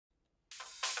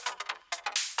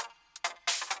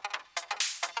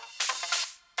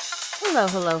Hello,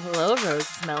 hello, hello,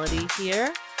 Rose's Melody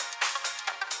here.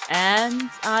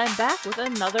 And I'm back with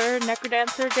another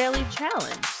NecroDancer daily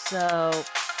challenge. So,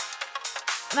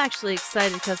 I'm actually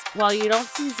excited because while you don't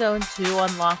see Zone 2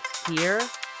 unlocked here,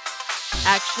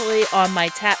 actually on my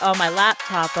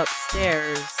laptop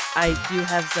upstairs, I do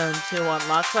have Zone 2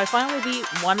 unlocked. So I finally beat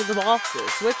one of the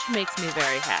bosses, which makes me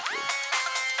very happy.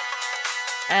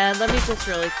 And let me just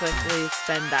really quickly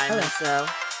spend diamonds, so...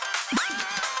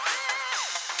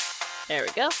 There we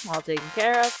go, all taken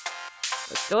care of.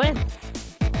 Let's go in.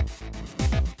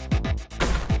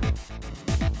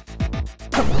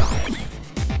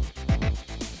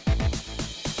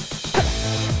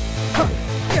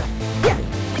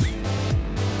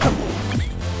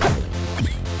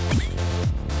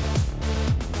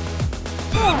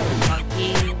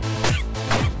 Monkey.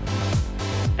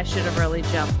 I should have really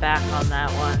jumped back on that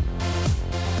one.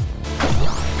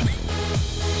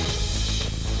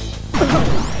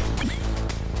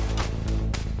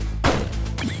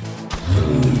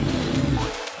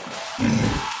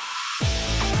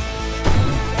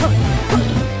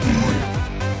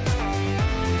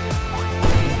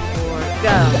 Go.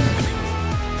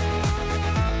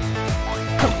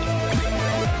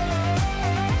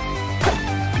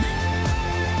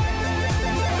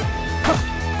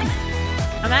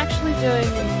 I'm actually doing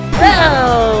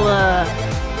well.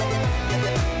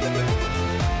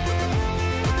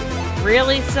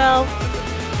 Really, Self?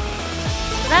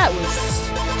 That was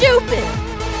stupid.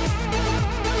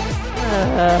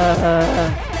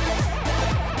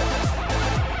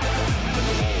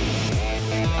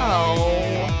 Oh.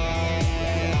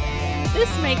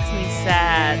 This makes me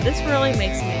sad. This really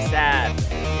makes me sad.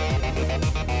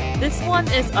 This one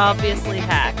is obviously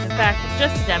hacked. In fact,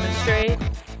 just to demonstrate,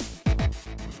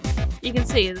 you can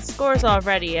see the score's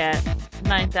already at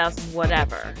 9,000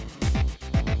 whatever.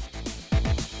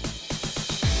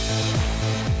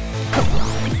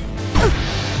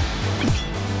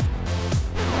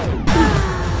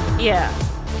 Yeah.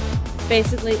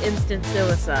 Basically instant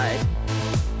suicide.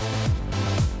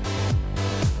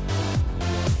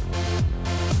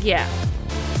 Yeah.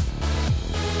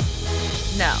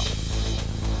 No.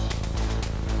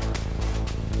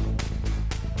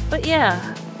 But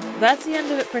yeah, that's the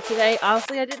end of it for today.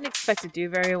 Honestly, I didn't expect to do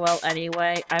very well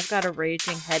anyway. I've got a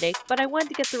raging headache, but I wanted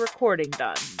to get the recording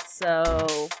done.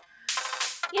 So,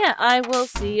 yeah, I will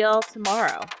see y'all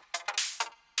tomorrow.